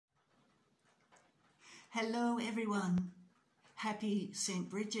Hello everyone, happy St.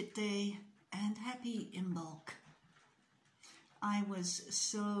 Brigid Day and happy Imbolc. I was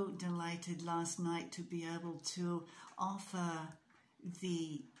so delighted last night to be able to offer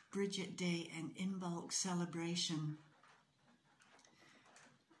the Brigid Day and Imbolc celebration.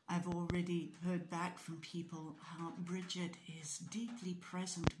 I've already heard back from people how Brigid is deeply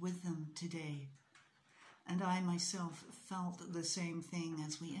present with them today. And I myself felt the same thing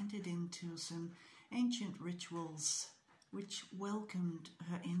as we entered into some ancient rituals which welcomed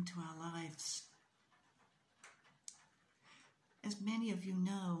her into our lives. As many of you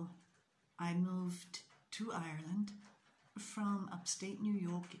know, I moved to Ireland from upstate New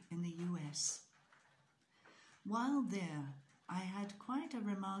York in the US. While there, I had quite a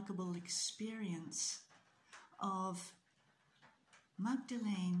remarkable experience of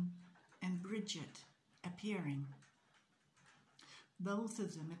Magdalene and Brigid appearing. Both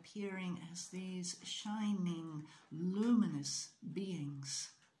of them appearing as these shining, luminous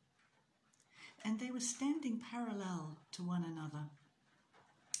beings. And they were standing parallel to one another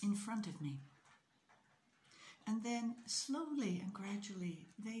in front of me. And then slowly and gradually,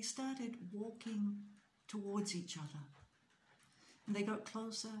 they started walking towards each other. And they got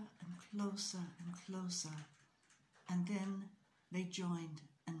closer and closer and closer. And then they joined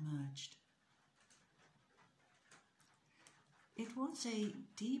and merged. It was a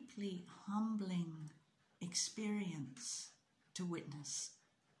deeply humbling experience to witness.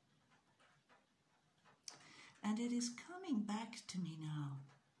 And it is coming back to me now.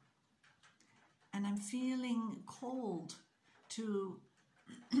 And I'm feeling called to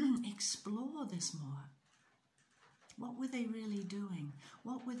explore this more. What were they really doing?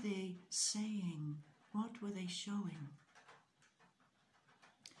 What were they saying? What were they showing?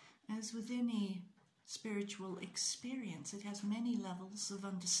 As with any spiritual experience, it has many levels of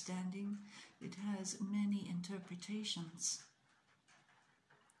understanding. It has many interpretations.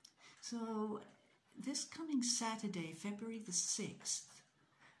 So this coming Saturday, February the 6th,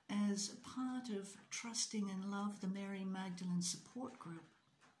 as part of Trusting in Love, the Mary Magdalene support group,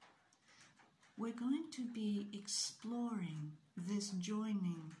 we're going to be exploring this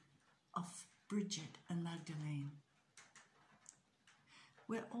joining of Brigid and Magdalene.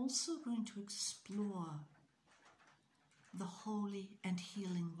 We're also going to explore the holy and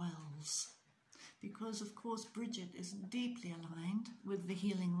healing wells, because of course Brigid is deeply aligned with the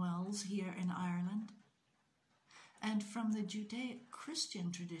healing wells here in Ireland. And from the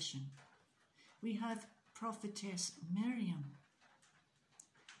Judeo-Christian tradition, we have prophetess Miriam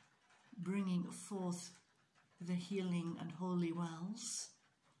bringing forth the healing and holy wells.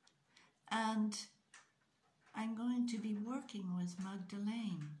 And I'm going to be working with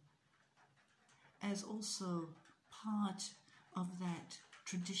Magdalene as also part of that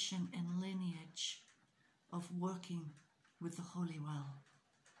tradition and lineage of working with the holy well.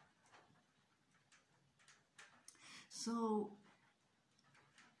 So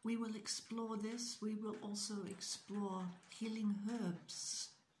we will explore this. We will also explore healing herbs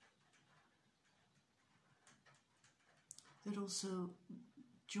that also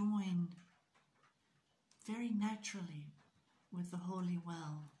join very naturally with the holy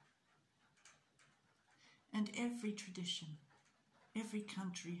well. And every tradition, every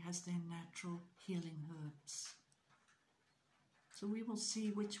country has their natural healing herbs. So we will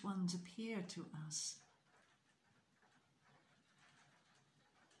see which ones appear to us.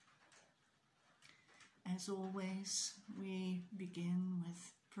 As always, we begin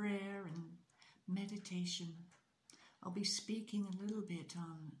with prayer and meditation. I'll be speaking a little bit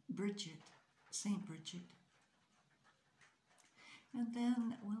on Brigid, St. Brigid. And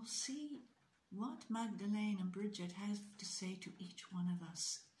then we'll see what Magdalene and Brigid have to say to each one of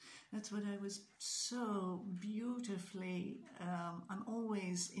us. That's what I was so beautifully, I'm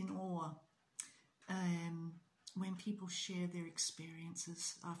always in awe when people share their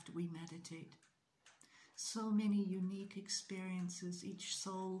experiences after we meditate. So many unique experiences, each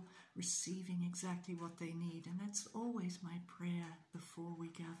soul receiving exactly what they need. And that's always my prayer before we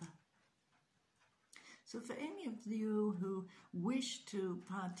gather. So for any of you who wish to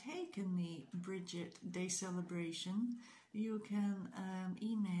partake in the Brigid Day celebration, you can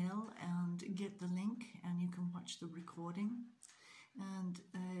email and get the link, and you can watch the recording. And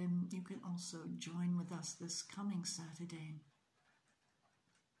you can also join with us this coming Saturday.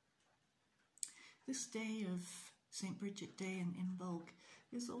 This day of St. Brigid Day and Imbolc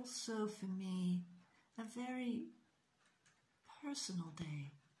is also for me a very personal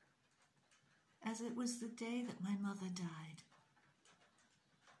day, as it was the day that my mother died,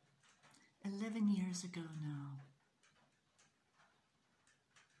 11 years ago now.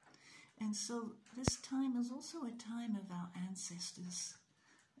 And so this time is also a time of our ancestors,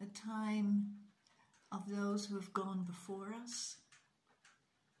 a time of those who have gone before us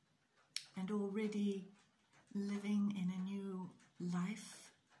and already living in a new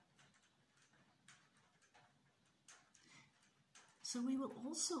life. So we will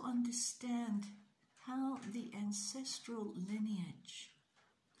also understand how the ancestral lineage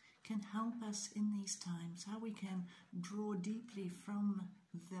can help us in these times, how we can draw deeply from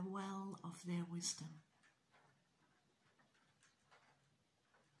the well of their wisdom.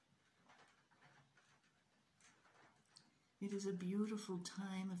 It is a beautiful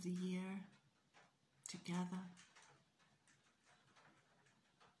time of the year to gather,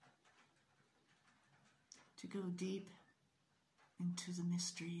 to go deep into the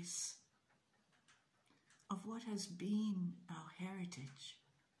mysteries of what has been our heritage,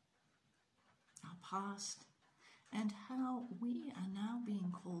 our past, and how we are now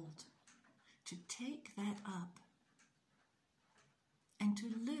being called to take that up and to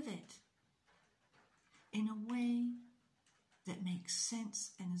live it in a way that makes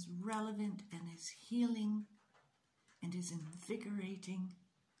sense and is relevant and is healing and is invigorating,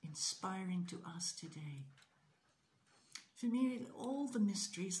 inspiring to us today. For me, all the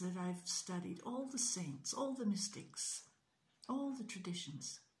mysteries that I've studied, all the saints, all the mystics, all the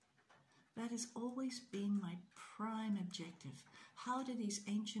traditions, that has always been my prime objective. How do these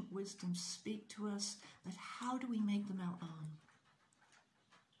ancient wisdoms speak to us, but how do we make them our own?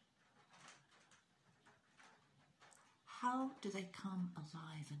 How do they come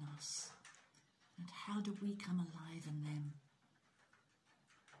alive in us? And how do we come alive in them?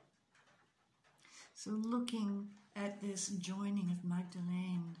 So looking at this joining of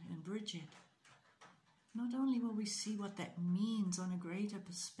Magdalene and Brigid, not only will we see what that means on a greater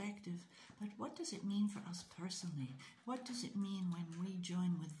perspective, but what does it mean for us personally? What does it mean when we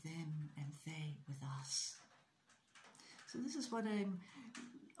join with them and they with us? So this is what I'm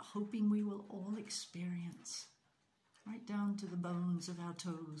hoping we will all experience, right down to the bones of our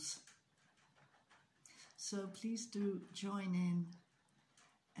toes. So please do join in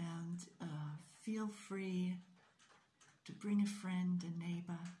and feel free to bring a friend, a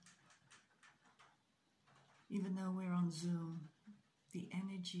neighbor. Even though we're on Zoom, the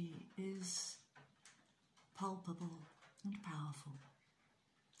energy is palpable and powerful.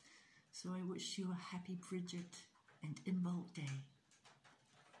 So I wish you a happy Brigid and Imbolc day.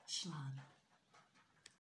 Shalom.